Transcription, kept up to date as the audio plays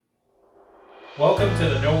Welcome to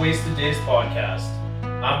the No Wasted Days podcast.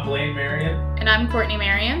 I'm Blaine Marion. And I'm Courtney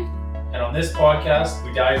Marion. And on this podcast,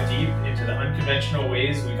 we dive deep into the unconventional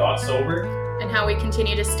ways we got sober and how we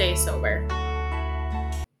continue to stay sober.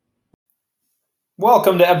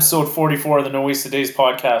 Welcome to episode 44 of the No Wasted Days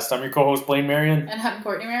podcast. I'm your co-host, Blaine Marion. And I'm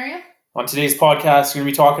Courtney Marion. On today's podcast, we're going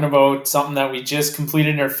to be talking about something that we just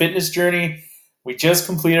completed in our fitness journey. We just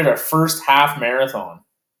completed our first half marathon.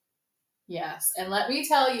 Yes, and let me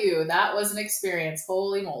tell you, that was an experience.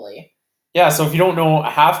 Holy moly. Yeah, so if you don't know, a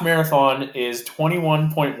half marathon is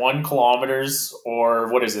 21.1 kilometers, or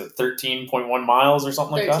what is it, 13.1 miles or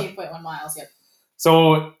something like that? 13.1 miles, yep.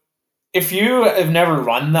 So if you have never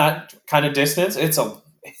run that kind of distance, it's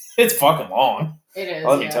fucking long. It is,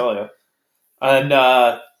 let me tell you.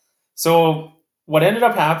 And so what ended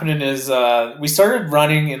up happening is we started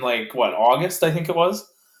running in August, I think it was.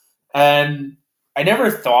 And I never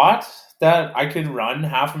thought that I could run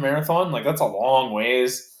half a marathon. Like, that's a long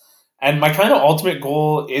ways. And my kind of ultimate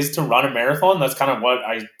goal is to run a marathon. That's kind of what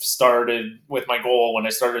I started with my goal when I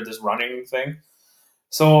started this running thing.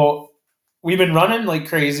 So we've been running like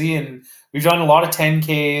crazy, and we've done a lot of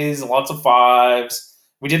 10Ks, lots of 5s.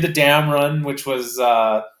 We did the dam run, which was,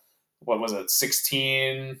 just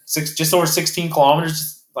over 16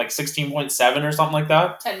 kilometers, like 16.7 or something like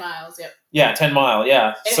that. 10 miles, yep. Yeah, 10 mile,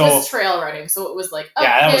 yeah. It was trail running, so it was like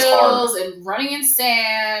up hills and running in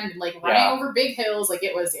sand, like running over big hills. Like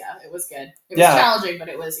it was good. It was challenging, but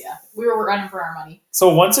it was, we were running for our money.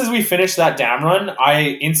 So once as we finished that dam run,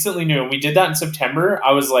 I instantly knew, and we did that in September,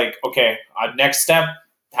 I was like, okay, next step,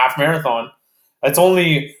 half marathon. That's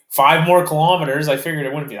only 5 more kilometers. I figured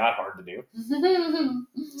it wouldn't be that hard to do.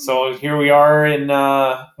 So here we are in,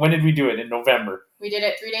 when did we do it? In November. We did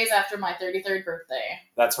it 3 days after my 33rd birthday.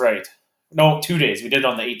 That's right. No, 2 days. We did it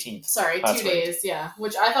on the 18th. Sorry, That's 2 days, yeah.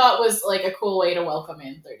 Which I thought was like a cool way to welcome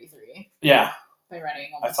in 33. Yeah. By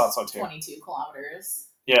running almost I thought so too. 22 kilometers.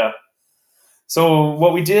 Yeah. So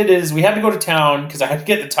what we did is we had to go to town because I had to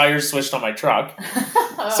get the tires switched on my truck.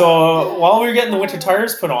 So while we were getting the winter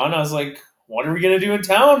tires put on, I was like, what are we going to do in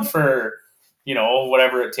town for,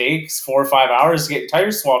 whatever it takes, 4 or 5 hours to get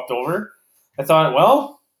tires swapped over? I thought,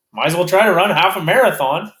 well, might as well try to run half a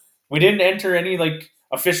marathon. We didn't enter any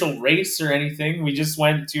official race or anything. We just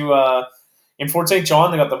went to in Fort St.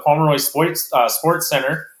 John. They got the Pomeroy Sports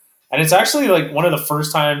Center, and it's actually one of the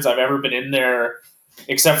first times I've ever been in there,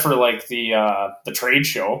 except for the trade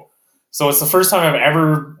show. So it's the first time I've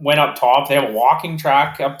ever went up top. They have a walking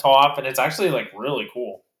track up top, and it's actually really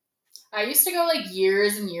cool. I used to go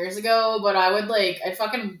years and years ago, but I would I'd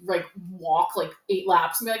fucking walk 8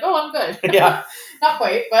 laps and be like, oh, I'm good. Yeah. Not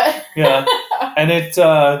quite, but yeah. And it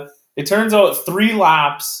turns out 3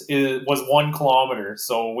 laps was 1 kilometer.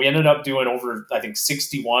 So we ended up doing over, I think,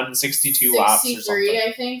 61, 62 laps or something. 63,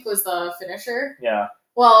 I think, was the finisher. Yeah.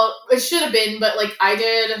 Well, it should have been, but I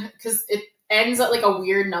did, because it ends at a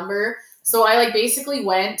weird number. So I basically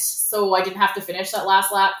went, so I didn't have to finish that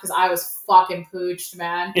last lap because I was fucking pooched,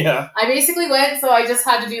 man. Yeah. I basically went, so I just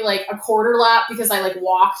had to do a quarter lap because I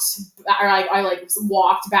walked, or I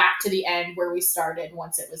walked back to the end where we started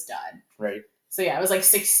once it was done. Right. So yeah, it was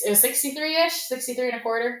it was 63-ish, 63 and a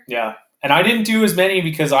quarter. Yeah. And I didn't do as many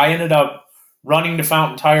because I ended up running to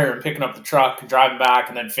Fountain Tire and picking up the truck and driving back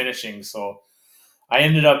and then finishing. So I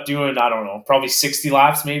ended up doing, I don't know, probably 60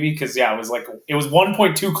 laps maybe, because it was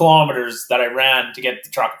 1.2 kilometers that I ran to get the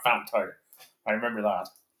truck at Fountain Tire. I remember that.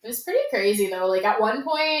 It was pretty crazy though. At one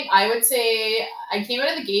point, I would say I came out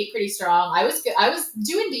of the gate pretty strong. I was good. I was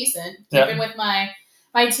doing decent, keeping with my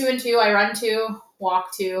 2 and 2. I run 2,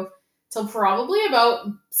 walk 2, till probably about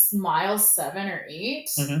mile 7 or 8.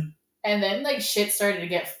 Mm-hmm. And then shit started to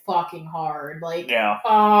get fucking hard.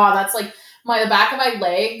 That's the back of my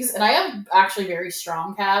legs, and I have actually very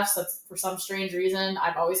strong calves. That's for some strange reason.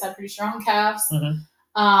 I've always had pretty strong calves.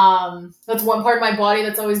 Mm-hmm. That's one part of my body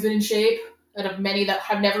that's always been in shape, out of many that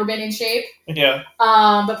have never been in shape. Yeah.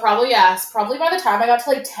 But probably by the time I got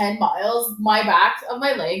to 10 miles, my back of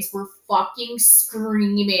my legs were fucking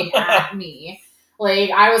screaming at me.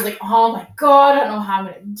 I was oh my God, I don't know how I'm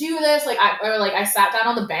gonna do this. I sat down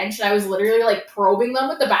on the bench and I was literally probing them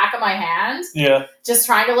with the back of my hand. Yeah. Just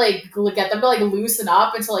trying to get them to loosen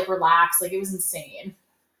up and to relax. It was insane.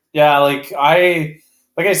 Yeah, I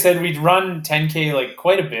said, we'd run 10K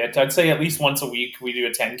quite a bit. I'd say at least once a week we do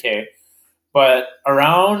a 10K. But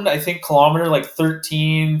around, I think, kilometer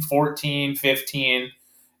 13, 14, 15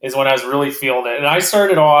 is when I was really feeling it. And I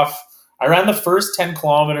started off, I ran the first 10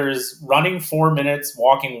 kilometers running 4 minutes,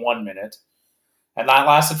 walking 1 minute. And that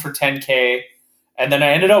lasted for 10K. And then I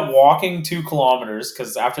ended up walking 2 kilometers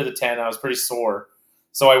because after the 10, I was pretty sore.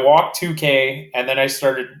 So I walked 2K, and then I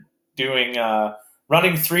started doing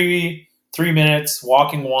running 3 minutes,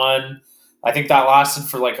 walking 1. I think that lasted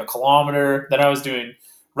for like a kilometer. Then I was doing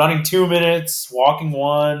running 2 minutes, walking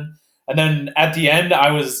 1, and then at the end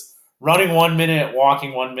I was running 1 minute,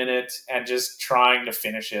 walking 1 minute, and just trying to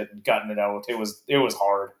finish it and gutting it out. It was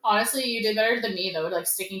hard. Honestly, you did better than me though, like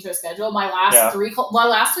sticking to a schedule. My last 3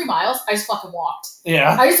 miles, I just fucking walked.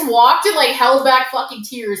 Yeah. I just walked and like held back fucking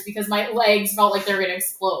tears because my legs felt like they were gonna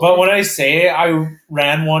explode. But when I say I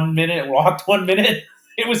ran 1 minute, walked 1 minute,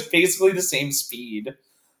 it was basically the same speed.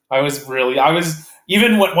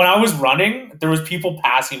 Even when I was running, there was people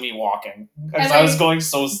passing me walking because I was going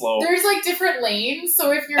so slow. There's like different lanes,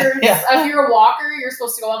 so if you're if you're a walker, you're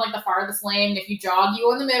supposed to go on like the farthest lane. If you jog, you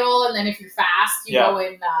go in the middle, and then if you're fast, you go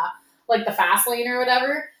in like the fast lane or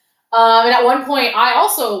whatever. And at one point, I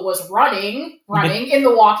also was running in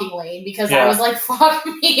the walking lane because I was like, fuck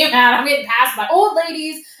me, man. I'm getting passed by old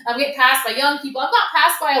ladies. I'm getting passed by young people. I'm not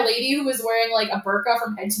passed by a lady who was wearing like a burqa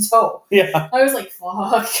from head to toe. Yeah. I was like,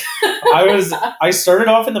 fuck. I started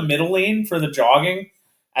off in the middle lane for the jogging.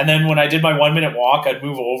 And then when I did my 1 minute walk, I'd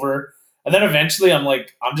move over. And then eventually I'm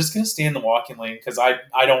like, I'm just going to stay in the walking lane because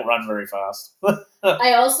I don't run very fast.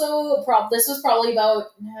 I also, this was probably about...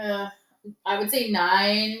 I would say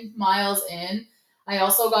 9 miles in, I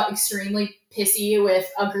also got extremely pissy with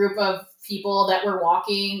a group of people that were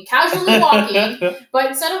casually walking, but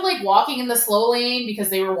instead of like walking in the slow lane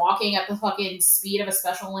because they were walking at the fucking speed of a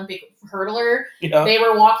Special Olympic hurdler, they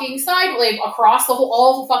were walking across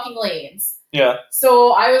all the fucking lanes. Yeah.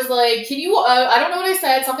 So I was like, can you, I don't know what I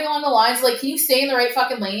said, something along the lines like, can you stay in the right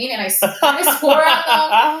fucking lane? And I swore at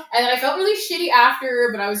them. And then I felt really shitty after,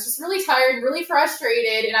 but I was just really tired, really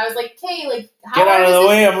frustrated. And I was like, okay, like, how get out of the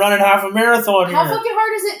way, I'm running half a marathon here. How fucking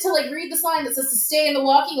hard is it to like read the sign that says to stay in the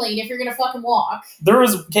walking lane if you're going to fucking walk?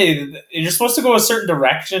 You're supposed to go a certain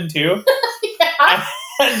direction too. Yeah.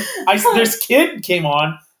 And this kid came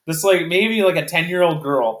on, this like maybe like a 10-year-old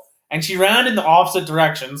girl. And she ran in the opposite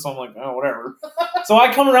direction, so I'm like, oh, whatever. So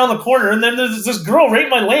I come around the corner, and then there's this girl right in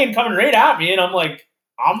my lane coming right at me, and I'm like,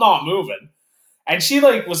 I'm not moving. And she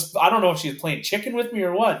like I don't know if she was playing chicken with me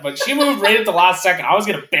or what, but she moved right at the last second. I was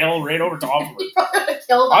gonna bail right over top of her. You probably would have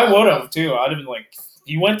killed her. I would have too. I'd have been like,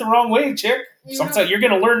 you went the wrong way, chick. Sometimes you're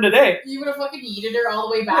gonna learn today. You would have fucking yeeted her all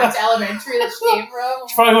the way back to elementary that she came from.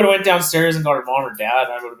 She probably would have went downstairs and got her mom or dad,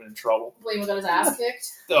 and I would have been in trouble. Blame got his ass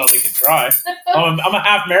kicked. Oh, they can try. I'm a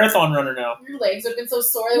half marathon runner now. Your legs would have been so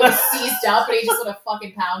sore they would have seized up, and he just would have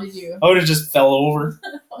fucking pounded you. I would have just fell over.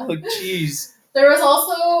 Like, jeez. There was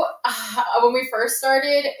also when we first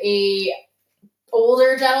started a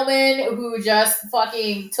older gentleman who just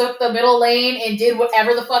fucking took the middle lane and did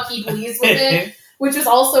whatever the fuck he pleased with it. Which was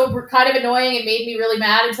also kind of annoying and made me really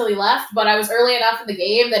mad until he left. But I was early enough in the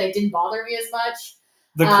game that it didn't bother me as much.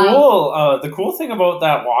 The cool thing about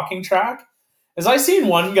that walking track is I seen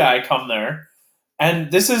one guy come there,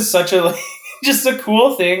 and this is such a just a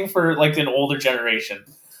cool thing for like an older generation.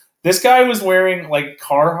 This guy was wearing like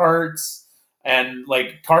Carhartts and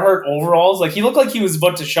like Carhartt overalls. Like he looked like he was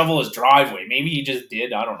about to shovel his driveway. Maybe he just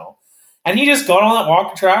did. I don't know. And he just got on that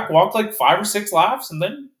walking track, walked like 5 or 6 laps, and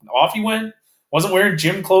then off he went. Wasn't wearing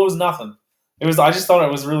gym clothes, nothing. I just thought it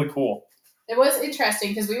was really cool. It was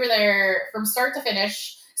interesting because we were there from start to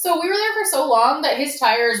finish. So we were there for so long that his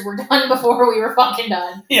tires were done before we were fucking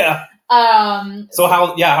done. Yeah. So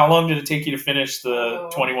how long did it take you to finish the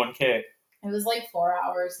 21K? It was like 4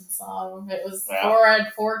 hours and some. It was 4 hours,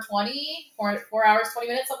 20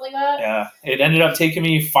 minutes, something like that. Yeah. It ended up taking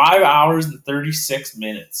me 5 hours and 36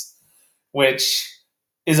 minutes, which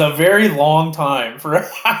is a very long time for a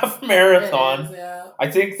half marathon. It is, yeah.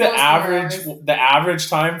 I think the average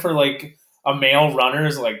time for like a male runner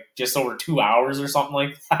is like just over 2 hours or something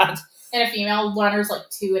like that. And a female runner's like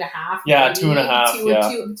 2.5. Yeah, maybe.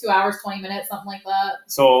 2.5. 2 hours, 20 minutes, something like that.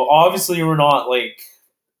 So obviously we're not like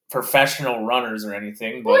professional runners or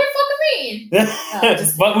anything. But what do you fucking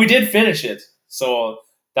mean? But we did finish it. So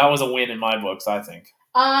that was a win in my books, I think.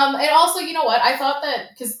 And also, you know what? I thought that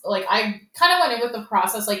because like I kind of went in with the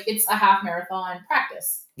process like it's a half marathon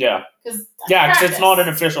practice. Yeah. Because it's not an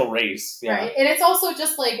official race. Yeah. Right. And it's also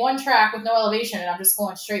just like one track with no elevation, and I'm just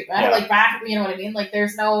going straight back. Yeah. Like back, you know what I mean? Like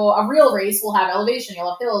there's a real race will have elevation. You'll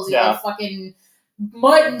have hills. You'll have fucking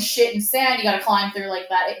mud and shit and sand. You got to climb through like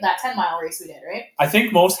that 10-mile race we did, right? I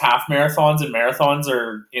think most half marathons and marathons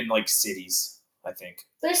are in like cities. I think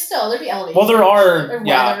there'd be elevation. Well, there are.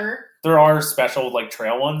 Weather. There are special like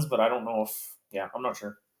trail ones, but I don't know if. Yeah, I'm not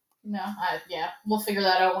sure. No, we'll figure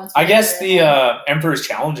that out once. I guess the Emperor's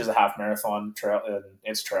Challenge is a half marathon trail.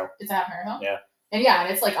 It's trail. It's a half marathon. Yeah. And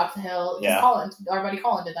it's like up the hill. Yeah. Our buddy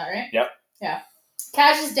Colin did that, right? Yep. Yeah.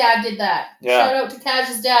 Cash's dad did that. Yeah. Shout out to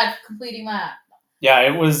Cash's dad for completing that. Yeah,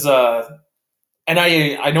 it was. And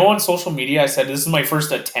I know on social media I said this is my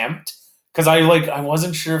first attempt because I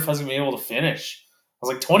wasn't sure if I was gonna be able to finish. I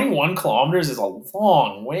was like 21 kilometers is a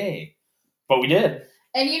long way, but we did.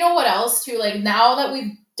 And you know what else too? Like now that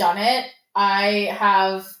we've done it, I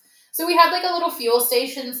have. So we had like a little fuel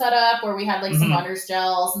station set up where we had like some runner's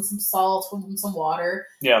gels and some salt and some water.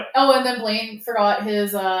 Yeah. Oh, and then Blaine forgot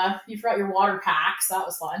his. You forgot your water pack, so that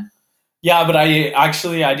was fun. Yeah, but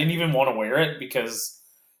I didn't even want to wear it because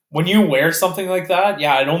when you wear something like that,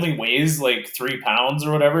 yeah, it only weighs like 3 pounds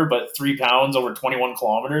or whatever, but 3 pounds over 21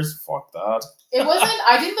 kilometers, fuck that. It wasn't.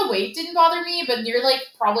 The weight didn't bother me, but near like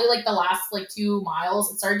probably like the last like 2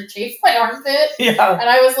 miles, it started to chafe my armpit. Yeah. And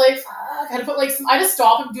I was like, fuck. I had to put like I just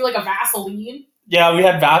stop and do like a Vaseline. Yeah, we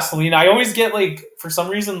had Vaseline. I always get like, for some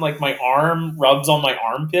reason, like my arm rubs on my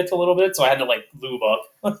armpit a little bit, so I had to like lube up.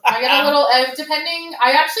 I get a little, depending.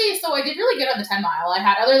 I did really good on the 10 mile. I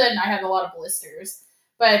had a lot of blisters.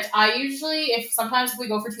 But I usually, sometimes if we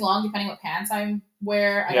go for too long, depending what pants I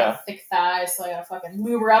wear, I got thick thighs, so I gotta fucking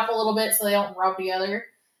lube her up a little bit so they don't rub together.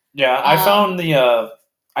 Yeah, I found the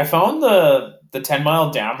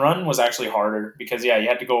 10-mile dam run was actually harder because you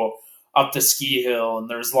had to go up the ski hill and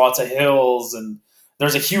there's lots of hills and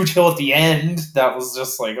there's a huge hill at the end that was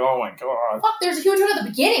just like, oh my god. Fuck, there's a huge one at the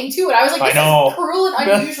beginning too, and I was like, this is cruel and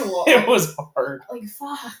unusual. It was hard. Like,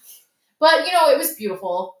 fuck. But, it was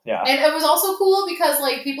beautiful. Yeah. And it was also cool because,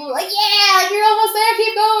 like, people were like, yeah, you're almost there,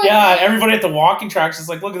 keep going. Yeah, everybody at the walking tracks is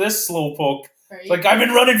like, look at this slowpoke. Right. Like, I've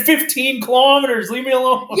been running 15 kilometers, leave me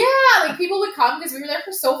alone. Yeah, like, people would come because we were there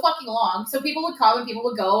for so fucking long. So people would come and people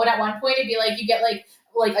would go, and at one point it'd be like, you get, like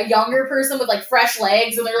a younger person with, like, fresh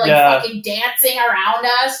legs, and they're, like, fucking dancing around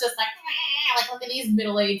us, just like look at these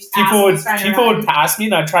middle-aged people would pass me,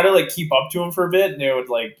 and I'd try to, like, keep up to them for a bit, and it would,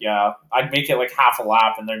 like, I'd make it, like, half a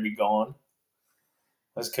lap, and they'd be gone.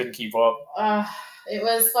 I just couldn't keep up. It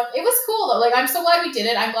was cool, though. Like, I'm so glad we did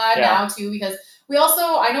it. I'm glad now, too, because we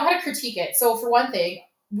also, I know how to critique it. So, for one thing,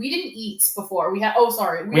 we didn't eat before. We had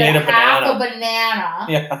half a banana.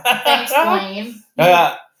 Yeah. Thanks, Blaine.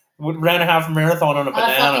 We ran a half marathon on a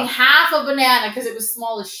banana. Fucking half a banana because it was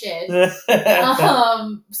small as shit.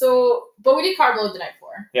 But we did carb load the night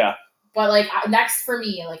before. Yeah. But like next for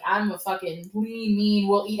me, like I'm a fucking lean, mean,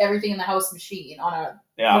 will eat everything in the house machine when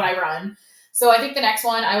I run. So I think the next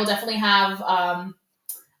one I will definitely have.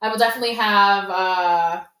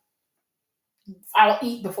 I'll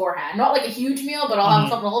eat beforehand. Not like a huge meal, but I'll have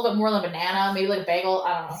something a little bit more than a banana, maybe like a bagel.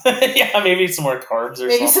 I don't know. Yeah, maybe some more carbs or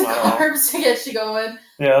something. Maybe some carbs to get you going.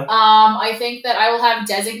 Yeah. I think that I will have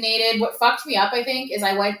designated. What fucked me up, I think, is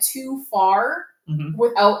I went too far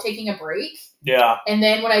without taking a break. Yeah. And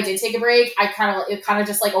then when I did take a break, it kind of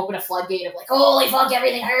just like opened a floodgate of like, holy fuck,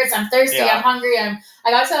 everything hurts. I'm thirsty. Yeah. I'm hungry. I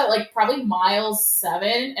got to like probably mile 7,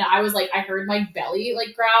 and I was like, I heard my belly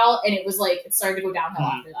like growl, and it was like it started to go downhill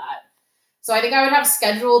after that. So I think I would have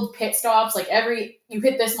scheduled pit stops, like you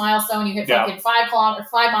hit this milestone, you hit fucking 5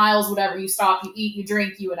 miles, whatever, you stop, you eat, you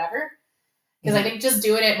drink, you whatever. Because I think just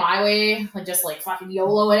doing it my way, like just like fucking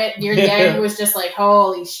YOLO it near the end, was just like,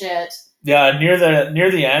 holy shit. Yeah, near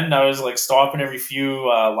the end, I was like stopping every few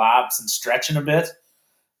laps and stretching a bit,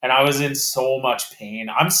 and I was in so much pain.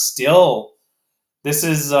 I'm still. This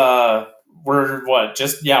is we're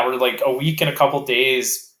like a week and a couple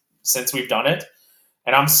days since we've done it.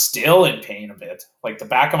 And I'm still in pain a bit. Like the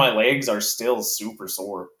back of my legs are still super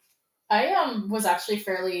sore. I was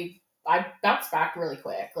actually I bounced back really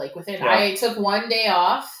quick. Like I took 1 day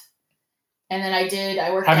off, and then I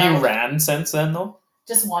worked out. Have you ran since then though?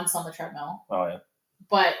 Just once on the treadmill. Oh yeah.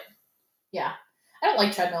 But yeah, I don't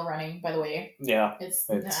like treadmill running. By the way. Yeah. It's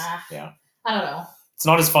yeah. I don't know. It's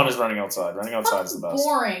not as fun as running outside. Running outside is the best.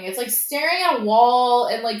 Boring. It's like staring at a wall,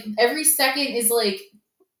 and like every second is like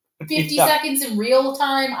 50 seconds in real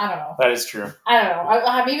time. I don't know. That is true. I don't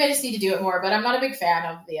know. Maybe I just need to do it more, but I'm not a big fan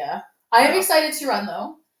of the. I am excited to run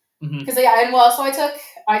though, because so I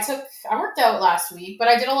worked out last week, but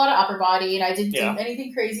I did a lot of upper body and I didn't do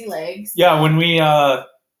anything crazy legs. Yeah, when we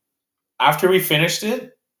after we finished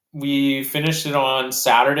it on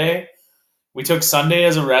Saturday. We took Sunday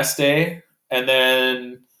as a rest day, and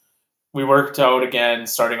then we worked out again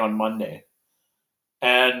starting on Monday,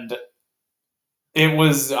 and.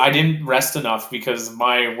 I didn't rest enough because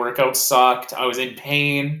my workout sucked. I was in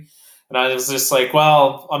pain, and I was just like,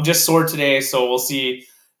 well, I'm just sore today, so we'll see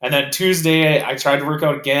And then Tuesday, I tried to work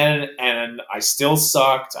out again, and I still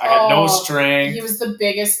sucked. I had no strength. He was the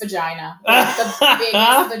biggest vagina. Like, the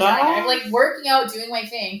biggest vagina. I'm like working out, doing my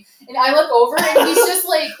thing, and I look over, and he's just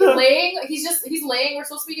like laying. He's laying. We're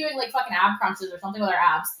supposed to be doing like fucking ab crunches or something with our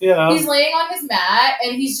abs. Yeah. He's laying on his mat,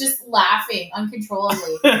 and he's just laughing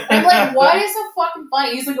uncontrollably. I'm like, what is so fucking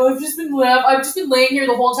funny? He's like, I've just been laying here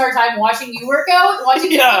the whole entire time watching you work out,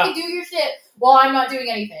 watching you fucking do your shit. Well, I'm not doing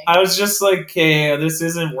anything. I was just like, okay, this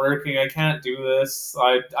isn't working. I can't do this.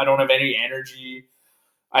 I don't have any energy.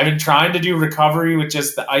 I've been trying to do recovery with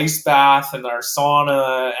just the ice bath and our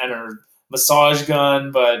sauna and our massage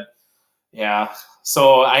gun, but yeah.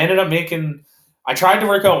 So I ended up I tried to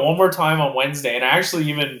work out one more time on Wednesday, and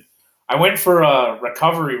I went for a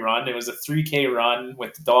recovery run. It was a 3K run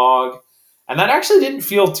with the dog, and that actually didn't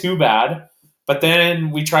feel too bad. But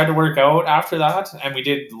then we tried to work out after that, and we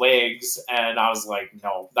did legs, and I was like,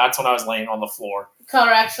 no, that's when I was laying on the floor.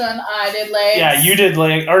 Correction, I did legs. Yeah, you did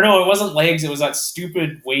legs. Or no, it wasn't legs. It was that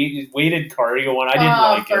stupid weighted cardio one. I didn't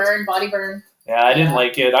like it. Body burn. Yeah, I didn't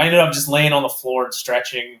like it. I ended up just laying on the floor and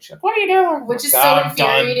stretching. She's like, what are you doing? Which is so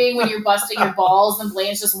infuriating when you're busting your balls and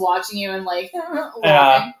Blaine's just watching you and like laughing.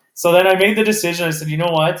 Yeah. So then I made the decision. I said, you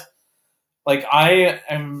know what? Like,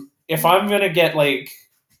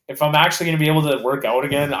 if I'm actually going to be able to work out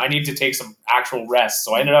again, I need to take some actual rest.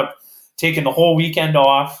 So I ended up taking the whole weekend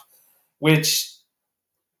off, which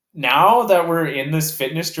now that we're in this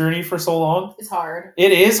fitness journey for so long, it's hard.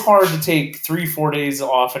 It is hard to take 3-4 days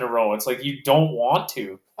off in a row. It's like you don't want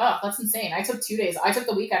to. Oh, that's insane. I took 2 days. I took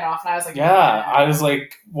the weekend off and I was like, I was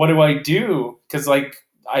like, what do I do? Because like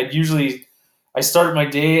I start my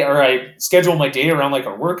day, or I schedule my day around like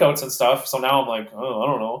our workouts and stuff. So now I'm like, oh, I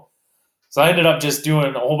don't know. So I ended up just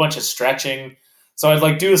doing a whole bunch of stretching. So I'd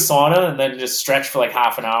like do the sauna and then just stretch for like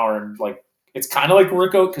half an hour, and like it's kind of like a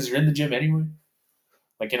workout because you're in the gym anyway,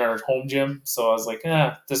 like in our home gym. So I was like,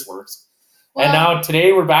 this works. Well, and now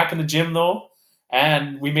today we're back in the gym though,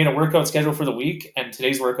 and we made a workout schedule for the week, and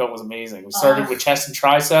today's workout was amazing. We started with chest and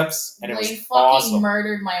triceps, and it was fucking awesome.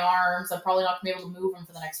 Murdered my arms. I'm probably not gonna be able to move them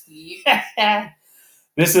for the next week.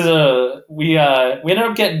 This is we ended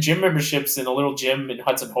up getting gym memberships in a little gym in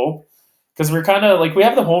Hudson Hope. Because we're kind of like, we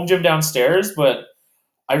have the home gym downstairs, but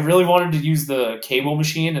I really wanted to use the cable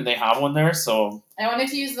machine, and they have one there. So I wanted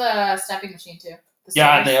to use the stepping machine too.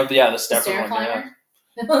 And they have the stepper stair one. Climber.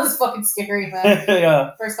 Yeah. That was fucking scary, man.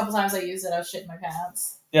 Yeah. First couple times I used it, I was shitting my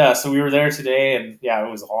pants. Yeah, so we were there today, and yeah, it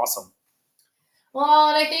was awesome. Well,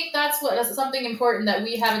 and I think that's something important that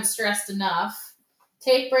we haven't stressed enough.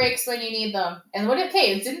 Take breaks when you need them. And we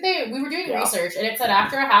were doing research, and it said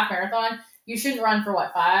after a half marathon, you shouldn't run for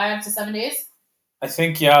 5 to 7 days? I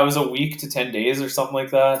think, it was a week to 10 days or something like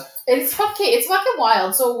that. It's fucking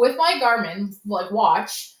wild. So with my Garmin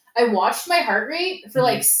watch, I watched my heart rate for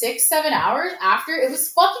 6-7 hours after. It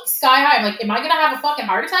was fucking sky high. I'm like, am I gonna have a fucking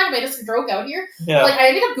heart attack? Am I just stroke out here? Yeah. Like, I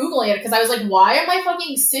ended up Googling it because I was like, why am I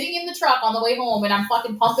fucking sitting in the truck on the way home and I'm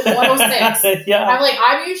fucking pumping 106? Yeah. I'm like,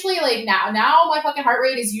 I'm usually like, now my fucking heart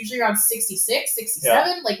rate is usually around 66,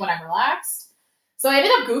 67, like when I'm relaxed. So I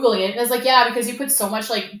ended up Googling it, and it's like, yeah, because you put so much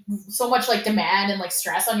demand and like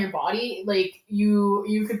stress on your body, like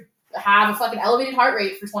you could have a fucking elevated heart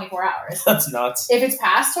rate for 24 hours. That's nuts. If it's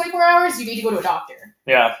past 24 hours, you need to go to a doctor.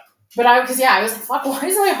 Yeah. But I was like, fuck, why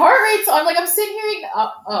is my heart rate so? I'm like, I'm sitting here.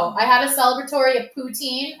 I had a celebratory of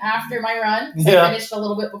poutine after my run. So I finished a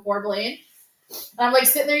little bit before Blaine. And I'm like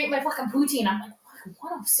sitting there eating my fucking poutine. I'm like,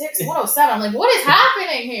 106, 107. I'm like, what is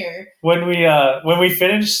happening here? When we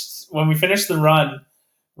finished the run,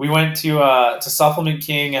 we went to Supplement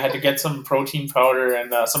King. I had to get some protein powder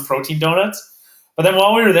and some protein donuts. But then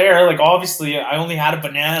while we were there, like obviously I only had a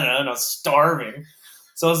banana and I was starving.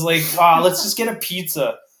 So I was like, let's just get a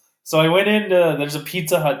pizza. So I went there's a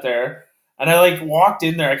Pizza Hut there, and I walked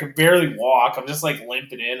in there. I could barely walk. I'm just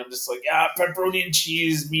limping in. I'm just like, pepperoni and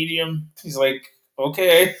cheese, medium. He's like,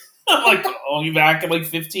 okay. I'm like, I'll be back at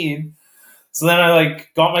 15. So then I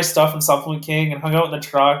got my stuff from Supplement King and hung out in the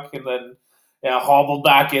truck, and then hobbled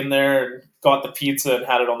back in there and got the pizza and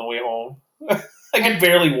had it on the way home. I could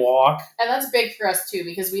barely walk. And that's big for us too,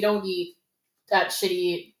 because we don't eat that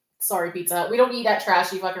shitty, sorry Pizza Hut, we don't eat that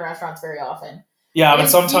trashy fucking restaurants very often. Yeah, but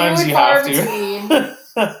sometimes you have to.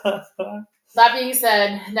 That being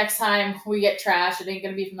said, next time we get trash, it ain't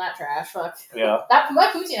gonna be from that trash. Fuck. Yeah. That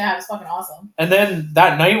poutine I have is fucking awesome. And then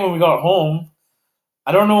that night when we got home,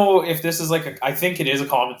 I don't know if this is I think it is a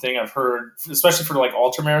common thing I've heard, especially for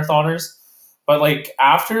ultra marathoners. But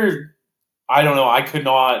after, I don't know, I couldn't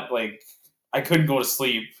go to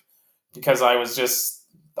sleep because I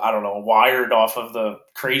I don't know, wired off of the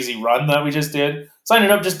crazy run that we just did. So I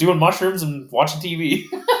ended up just doing mushrooms and watching TV.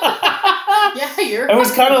 Yeah, you're. It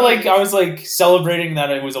was kind of fucking like I was like celebrating that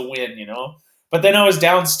it was a win, you know. But then I was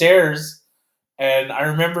downstairs, and I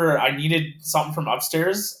remember I needed something from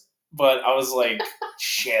upstairs, but I was like,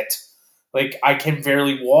 shit, like I can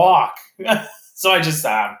barely walk. So I just,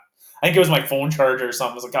 I think it was my phone charger or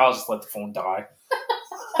something. I was like, I'll just let the phone die.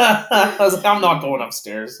 I was like, I'm not going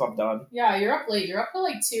upstairs. I'm done. Yeah, you're up late. You're up till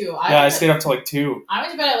like 2. I stayed up till like 2. I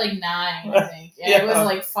went to bed at like 9, I think. Yeah, Yeah. It was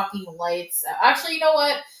like fucking lights. Actually, you know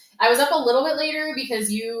what? I was up a little bit later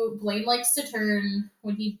because Blaine likes to turn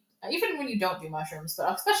even when you don't do mushrooms,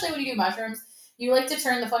 but especially when you do mushrooms, you like to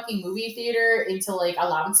turn the fucking movie theater into like a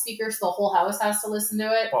loudspeaker so the whole house has to listen to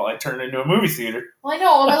it. Well, I turned it into a movie theater. Well, I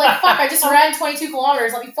know. I'm like, fuck, I just ran 22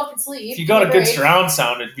 kilometers. Let me fucking sleep. If you got a good break. surround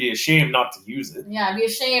sound, it'd be a shame not to use it. Yeah, it'd be a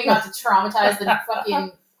shame not to traumatize the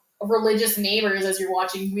fucking religious neighbors as you're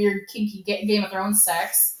watching weird, kinky Game of Thrones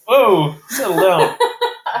sex. Whoa, settle down.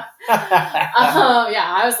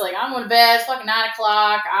 Yeah, I was like, I'm going to bed. It's fucking 9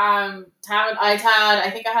 o'clock. I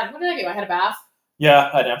think I had, what did I do? I had a bath. Yeah,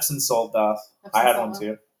 an Epsom salt bath. I had one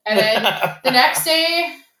too. And then the next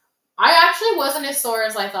day, I actually wasn't as sore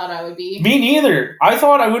as I thought I would be. Me neither. I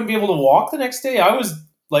thought I wouldn't be able to walk the next day. I was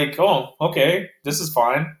like, oh, okay, this is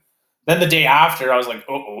fine. Then the day after, I was like,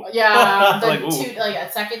 oh. Yeah, like,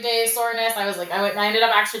 a second day soreness. I was like, I ended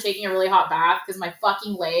up actually taking a really hot bath because my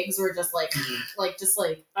fucking legs were just like, they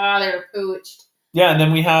were pooched. Yeah, and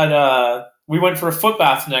then we went for a foot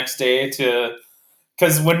bath next day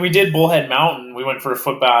because when we did Bullhead Mountain, we went for a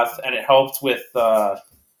foot bath and it helped with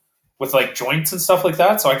like joints and stuff like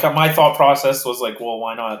that. So my thought process was like, well,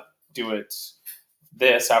 why not do it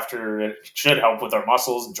this after it should help with our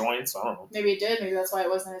muscles and joints? I don't know. Maybe it did. Maybe that's why it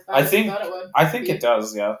wasn't as bad as I thought it would. I think it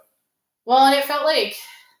does, yeah. Well, and it felt like,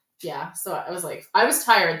 yeah, so I was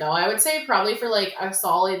tired though. I would say probably for like a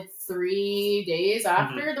solid 3 days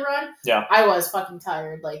after the run. Yeah. I was fucking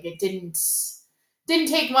tired. Like it didn't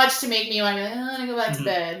take much to make me like, I'm gonna go back to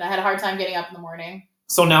bed. And I had a hard time getting up in the morning.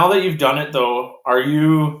 So now that you've done it though,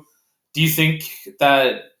 do you think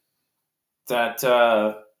that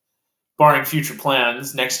barring future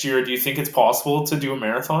plans next year, do you think it's possible to do a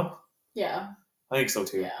marathon? Yeah. I think so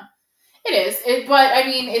too. Yeah. It is. But I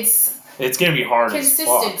mean, it's going to be hard.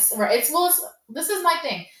 Consistent, right? This is my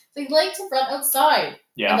thing. They like to run outside.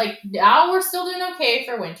 Yeah. And like now we're still doing okay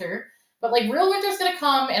for winter, but like real winter's gonna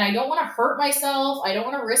come, and I don't want to hurt myself. I don't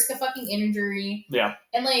want to risk a fucking injury. Yeah.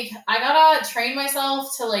 And like I gotta train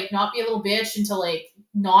myself to like not be a little bitch and to like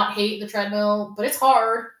not hate the treadmill, but it's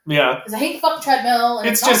hard. Yeah. Because I hate the fucking treadmill. And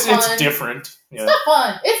it's just not fun. it's different. Yeah. It's not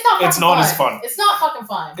fun. It's not as fun. It's not fucking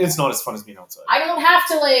fun. It's not as fun as being outside. I don't have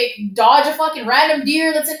to like dodge a fucking random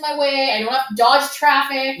deer that's in my way. I don't have to dodge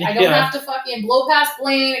traffic. I don't have to fucking blow past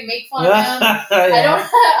Blaine and make fun of him. Yeah.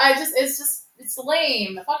 It's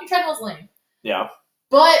lame. The fucking treadmill's lame. Yeah.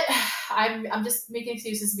 But I'm just making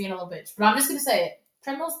excuses being a little bitch. But I'm just gonna say it.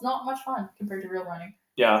 Treadmill's not much fun compared to real running.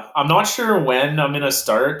 Yeah. I'm not sure when I'm gonna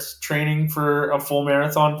start training for a full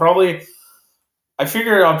marathon. Probably I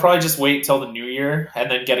figure I'll probably just wait till the new year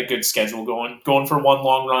and then get a good schedule going for one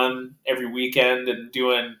long run every weekend and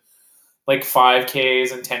doing like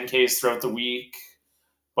 5Ks and 10Ks throughout the week.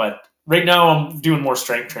 But right now I'm doing more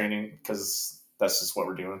strength training because that's just what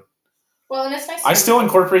we're doing. Well, and it's nice. I still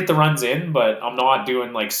incorporate the runs in, but I'm not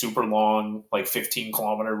doing like super long, like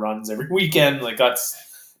 15-kilometer runs every weekend. Like that's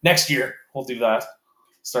next year. We'll do that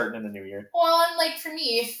starting in the new year. Well, and like for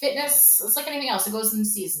me, fitness, it's like anything else. It goes in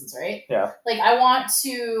seasons, right? Yeah. Like I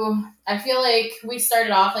feel like we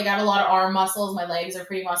started off, like I have a lot of arm muscles. My legs are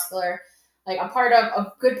pretty muscular. Like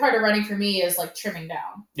a good part of running for me is like trimming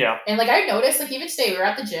down. Yeah. And like I noticed, like even today we were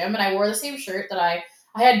at the gym and I wore the same shirt that I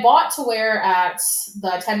had bought to wear at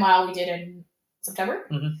the 10 mile we did in September.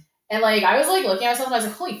 Mm-hmm. And like I was like looking at myself and I was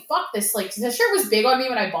like, holy fuck, this shirt was big on me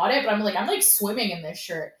when I bought it, but I'm like swimming in this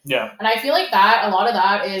shirt. Yeah. And I feel like a lot of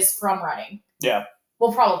that is from running. Yeah.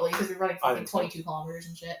 Well, probably because we're running fucking 22 kilometers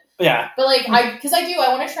and shit. Yeah. But like I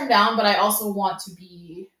want to trim down, but I also want to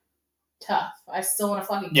be tough. I still want to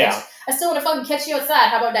fucking catch you outside.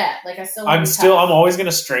 How about that? Like I'm always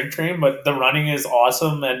gonna strength train, but the running is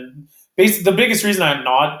awesome. And basically, the biggest reason I'm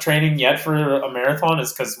not training yet for a marathon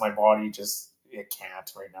is because my body it can't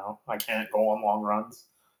right now. I can't go on long runs.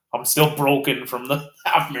 I'm still broken from the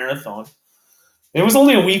half marathon. It was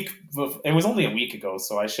only a week ago,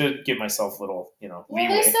 so I should give myself a little, leeway. Well,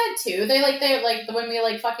 they said too. They when we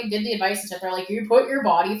like fucking did the advice and shit, they're like, you put your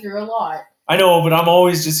body through a lot. I know, but I'm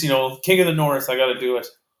always just, king of the north. I got to do it.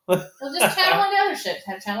 Well, just channel into other shit.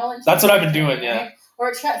 Channel into That's what I've been doing, yeah. Right?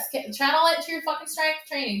 Or channel it to your fucking strength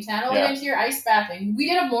training. Channel Yeah. it into your ice bathing. We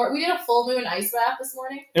did a full moon ice bath this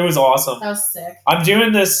morning. It was awesome. That was sick. I'm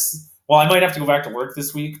doing this. Well, I might have to go back to work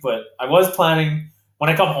this week, but I was planning when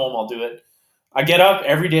I come home, I'll do it. I get up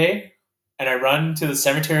every day and I run to the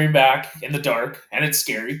cemetery and back in the dark, and it's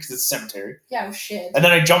scary because it's a cemetery. Yeah, oh shit. And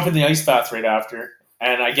then I jump in the ice bath right after,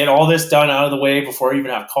 and I get all this done out of the way before I even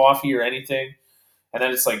have coffee or anything. And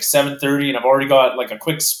then it's like 7:30, and I've already got like a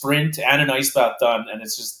quick sprint and an ice bath done, and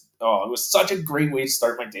it's just it was such a great way to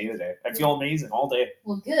start my day today. I feel amazing all day.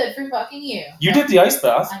 Well, good for fucking you. You did the ice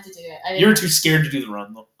bath. I had to do it. You were too scared to do the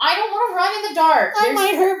run though. I don't want to run in the dark. I There's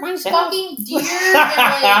might hurt myself. fucking deer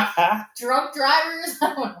and like drunk drivers.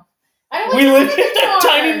 I don't know. I don't We want live to in a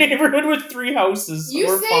tiny neighborhood with 3 houses. So You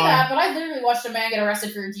we're say fine. that, but I literally watched a man get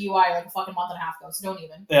arrested for a DUI like a fucking month and a half ago, so don't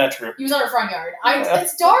even. Yeah, true. He was on our front yard. Yeah.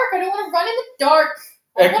 It's dark. I don't want to run in the dark.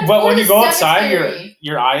 I wanna But go when to you the go outside, cemetery.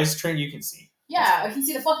 your eyes train. You can see. Yeah, I can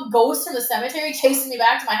see the fucking ghost from the cemetery chasing me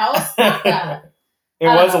back to my house. Fuck that. It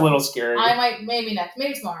I don't was a know. little scary. I might, maybe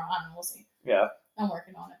tomorrow. I don't know. We'll see. Yeah. I'm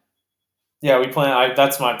working on it. Yeah, we plan.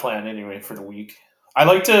 That's my plan anyway for the week. I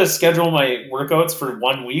like to schedule my workouts for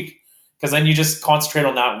 1 week because then you just concentrate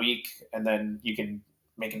on that week, and then you can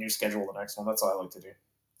make a new schedule the next one. That's all I like to do.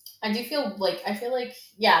 I feel like,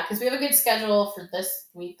 yeah, because we have a good schedule for this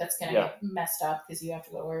week that's going to get messed up because you have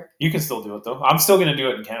to go to work. You can still do it though. I'm still gonna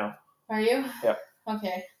do it in camp. Are you? Yeah.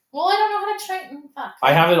 Okay. Well, I don't know how to train. Fuck.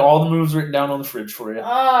 I have all the moves written down on the fridge for you.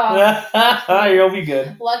 Oh, You'll be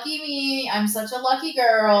good. lucky me. I'm such a lucky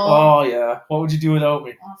girl. Oh yeah. What would you do without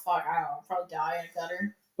me? Oh, fuck. I don't know. I'd probably die in a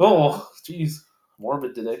gutter. Oh, jeez.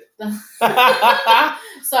 Morbid today.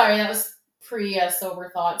 Sorry, that was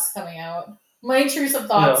pre-sober thoughts coming out. My intrusive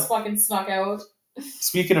thoughts fucking snuck out.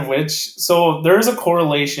 Speaking of which, so there is a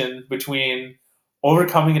correlation between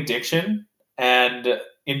overcoming addiction and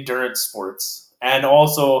endurance sports, and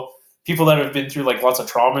also people that have been through like lots of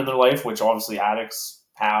trauma in their life, which obviously addicts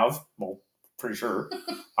have. Well, pretty sure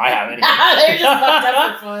I have anyway. They're just fucked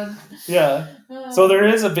up for fun. Yeah. So there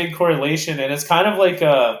is a big correlation, and it's kind of like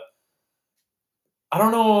I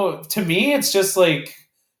don't know. To me, it's just like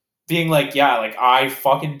being like, yeah, like I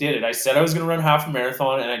fucking did it. I said I was gonna run half a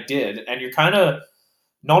marathon, and I did. And you're kind of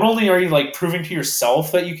not only are you like proving to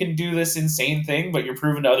yourself that you can do this insane thing, but you're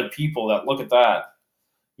proving to other people that look at that.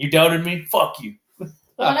 You doubted me? Fuck you.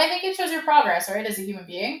 Well, and I think it shows your progress, right, as a human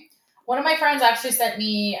being. One of my friends actually sent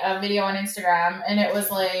me a video on Instagram, and it was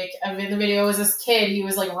like, the video was this kid, he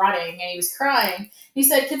was like running, and he was crying. He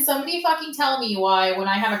said, can somebody fucking tell me why when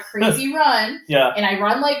I have a crazy run, Yeah. and I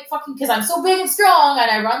run like fucking, because I'm so big and strong, and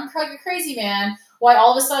I run like a crazy man, why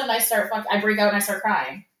all of a sudden I break out and I start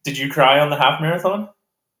crying? Did you cry on the half marathon?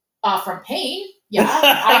 From pain. Yeah.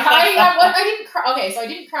 I didn't cry. Okay, so I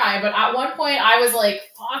didn't cry, but at one point I was like,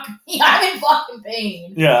 fuck me, I'm in fucking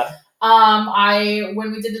pain. Yeah.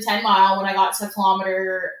 When we did the 10 mile, when I got to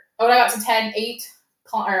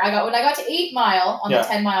 8 mile on the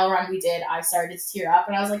 10 mile run we did, I started to tear up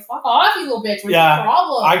and I was like, fuck off, you little bitch. What's your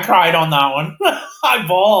problem? I cried on that one. I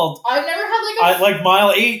bawled. I've never had like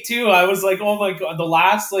mile 8 too. I was like, oh my God, the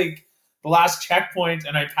last checkpoint,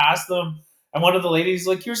 and I passed them. And one of the ladies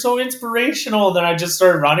like, you're so inspirational. And then I just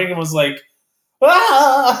started running and was like,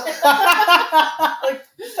 ah! Like,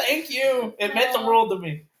 thank you. It meant the world to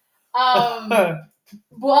me.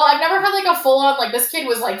 Well, I've never had like a full on, like, this kid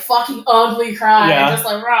was like fucking ugly crying. Yeah. Just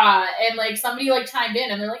like, rah. And like somebody like chimed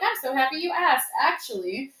in and they're like, I'm so happy you asked.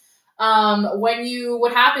 Actually,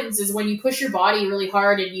 what happens is when you push your body really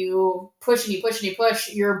hard and you push and you push and you push,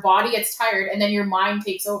 your body gets tired and then your mind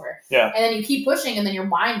takes over. Yeah. And then you keep pushing and then your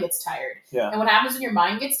mind gets tired. Yeah. And what happens when your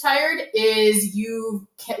mind gets tired is you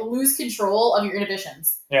lose control of your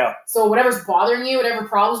inhibitions. Yeah. So whatever's bothering you, whatever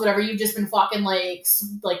problems, whatever you've just been fucking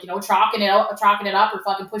chalking it up or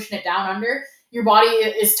fucking pushing it down under, your body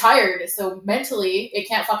is tired. So mentally, it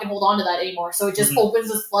can't fucking hold on to that anymore. So it just opens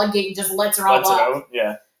this floodgate and just lets it all out.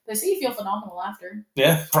 Yeah. They say you feel phenomenal after.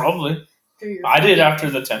 Yeah, probably. I did after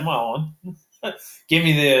the 10 mile one. Gave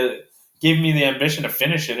me the ambition to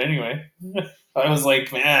finish it anyway. I was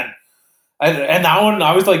like, man. And that one,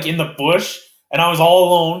 I was like in the bush and I was all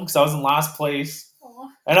alone because I was in last place. Aww.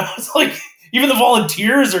 And I was like, even the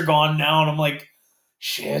volunteers are gone now. And I'm like,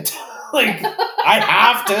 shit. Like, I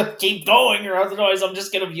have to keep going or otherwise I'm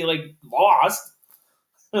just going to be like lost.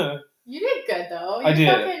 You did good though. I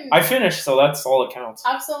did. I finished, so that's all that counts.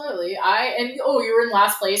 Absolutely. You were in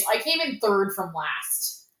last place. I came in third from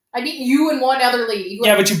last. I beat you and one other lady.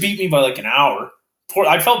 Yeah, but you beat me by like an hour.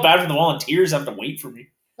 I felt bad for the volunteers having to wait for me.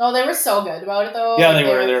 No, they were so good about it though. Yeah, they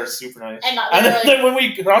were super nice. And then when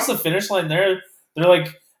we crossed the finish line, they're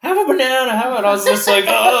like, have a banana, have it. I was just like,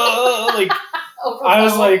 oh, like I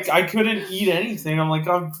was like, I couldn't eat anything. I'm like,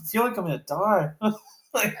 I feel like I'm gonna die.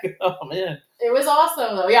 Like, oh man. It was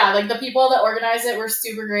awesome though. Yeah, like the people that organized it were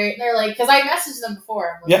super great. And they're like, because I messaged them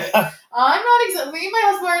before. I'm like, I'm not exactly. Me and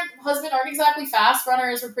my husband aren't exactly fast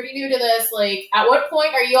runners. We're pretty new to this. Like, at what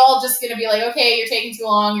point are you all just gonna be like, okay, you're taking too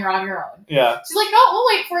long. You're on your own. Yeah. She's like, no, we'll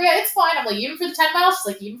wait for you. It's fine. I'm like, even for the 10 miles.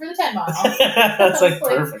 She's like, even for the 10 miles. That's like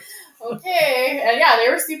perfect. Okay, and yeah, they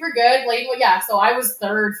were super good. Like, yeah, so I was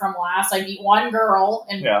third from last. I beat one girl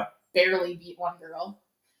and barely beat one girl,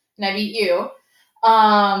 and I beat you.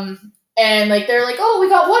 And like they're like, oh, we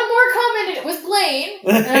got one more coming, and it was Blaine.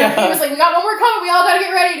 And he was like, we got one more coming. We all gotta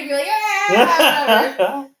get ready to be like,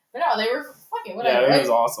 yeah. But no, they were fucking whatever. Yeah, it was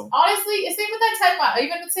awesome. Honestly, same with that 10 mile.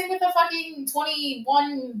 Even same with the fucking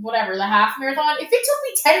 21 whatever, the half marathon. If it took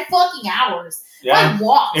me 10 fucking hours, I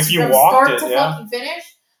walked from start to fucking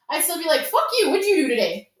finish, I'd still be like, fuck you. What'd you do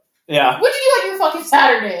today? Yeah. What'd you do on your fucking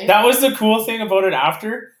Saturday? That was the cool thing about it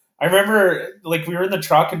after. I remember, like, we were in the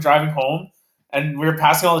truck and driving home, and we were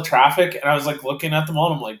passing all the traffic, and I was, like, looking at them all,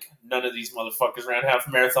 and I'm like, none of these motherfuckers ran half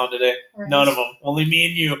a marathon today. Right. None of them. Only me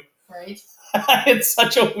and you. Right. It's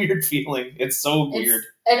such a weird feeling. It's so weird.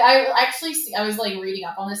 And I actually I was, like, reading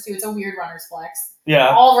up on this, too. It's a weird runner's flex.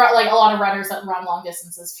 Yeah. Like, a lot of runners that run long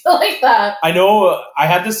distances feel like that. I know. I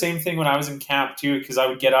had the same thing when I was in camp, too, because I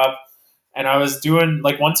would get up, and I was doing,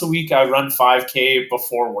 like, once a week, I would run 5K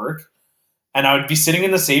before work. And I would be sitting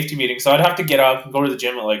in the safety meeting. So I'd have to get up and go to the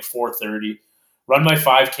gym at like 4:30, run my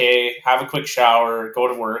 5K, have a quick shower, go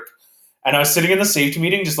to work. And I was sitting in the safety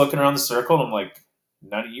meeting just looking around the circle. And I'm like,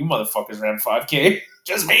 none of you motherfuckers ran 5K.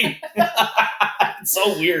 Just me. It's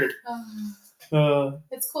so weird.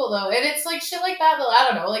 It's cool though. And it's like shit like that. I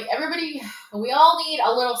don't know. Like everybody, we all need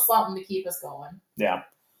a little something to keep us going. Yeah.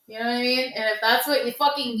 You know what I mean? And if that's what you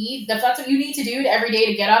fucking need, if that's what you need to do every day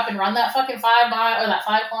to get up and run that fucking 5 mile or that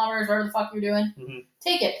 5 kilometers, whatever the fuck you're doing,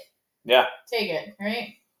 take it. Yeah. Take it,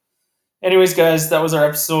 right? Anyways, guys, that was our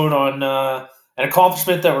episode on an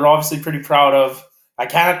accomplishment that we're obviously pretty proud of. I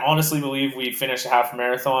can't honestly believe we finished a half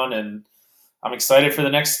marathon, and I'm excited for the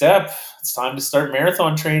next step. It's time to start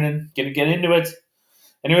marathon training. Gonna get into it.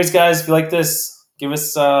 Anyways, guys, if you like this, give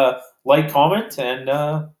us a like, comment, and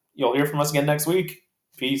you'll hear from us again next week.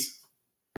 Peace.